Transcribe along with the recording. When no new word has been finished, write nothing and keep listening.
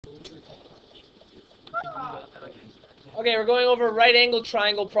Okay, we're going over right angle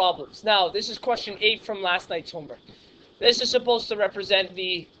triangle problems. Now, this is question 8 from last night's homework. This is supposed to represent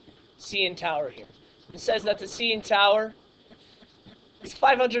the CN Tower here. It says that the CN Tower is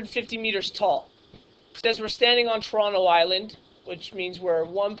 550 meters tall. It says we're standing on Toronto Island, which means we're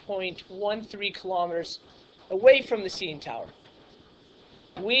 1.13 kilometers away from the CN Tower.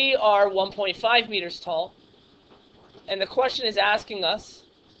 We are 1.5 meters tall, and the question is asking us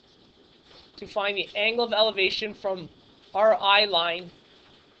to find the angle of elevation from our eye line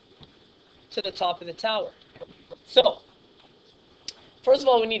to the top of the tower. So, first of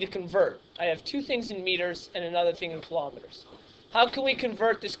all, we need to convert. I have two things in meters and another thing in kilometers. How can we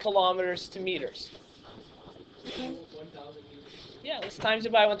convert this kilometers to meters? 1,000 meters. Yeah, let's times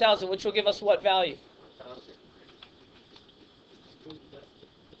it by 1,000, which will give us what value?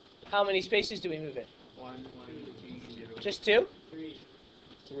 How many spaces do we move in? 1, 2, 3, Just two? 3.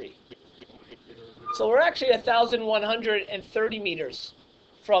 3. So we're actually 1,130 meters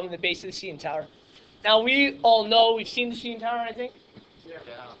from the base of the CN Tower. Now we all know, we've seen the CN Tower, I think. Yeah.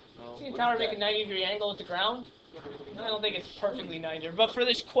 CN Tower make a 90-degree angle with the ground. I don't think it's perfectly 90, but for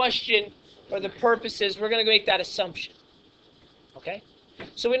this question, for the purposes, we're going to make that assumption. Okay?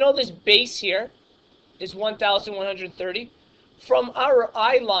 So we know this base here is 1,130. From our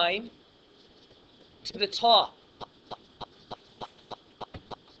eye line to the top,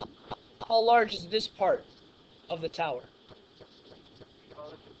 how large is this part of the tower?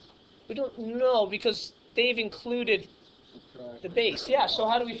 We don't know because they've included the base. Yeah, so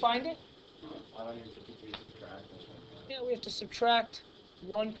how do we find it? Yeah, we have to subtract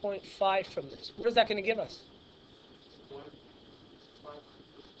 1.5 from this. What is that going to give us?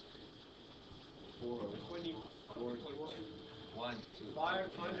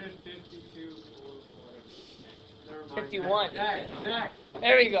 552. 51.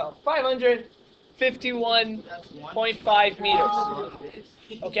 There we go. 551.5 meters.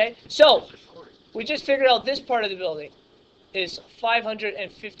 Okay, so we just figured out this part of the building is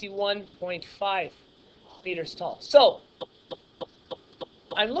 551.5 meters tall. So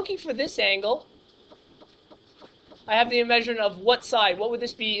I'm looking for this angle. I have the measurement of what side. What would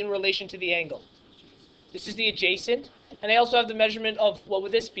this be in relation to the angle? This is the adjacent. And I also have the measurement of what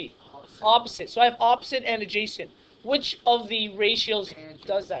would this be? Opposite. So I have opposite and adjacent. Which of the ratios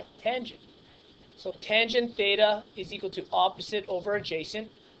does that? Tangent. So tangent theta is equal to opposite over adjacent.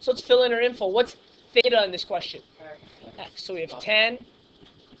 So let's fill in our info. What's theta in this question? X. So we have tan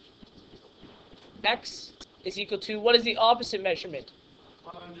x is equal to, what is the opposite measurement?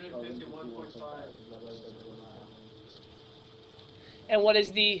 151.5. And what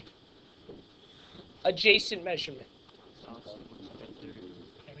is the adjacent measurement?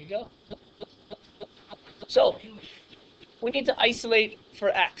 There we go. So we need to isolate for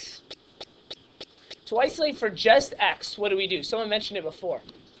x. To isolate for just x, what do? Someone mentioned it before.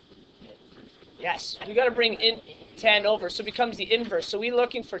 Yes, we got to bring in tan over, so it becomes the inverse. So we're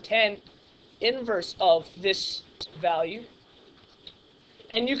looking for tan inverse of this value.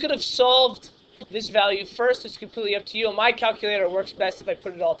 And you could have solved this value first. It's completely up to you. My calculator works best if I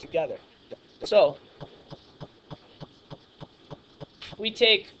put it all together. So we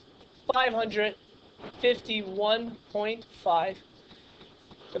take 551.5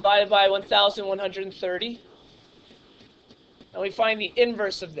 divided by 1,130. And we find the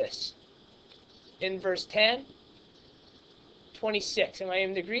inverse of this. Inverse tan, 26. Am I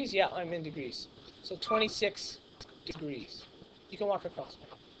in degrees? Yeah, I'm in degrees. So 26 degrees. You can walk across.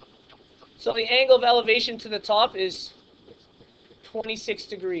 So the angle of elevation to the top is 26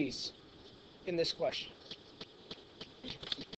 degrees in this question.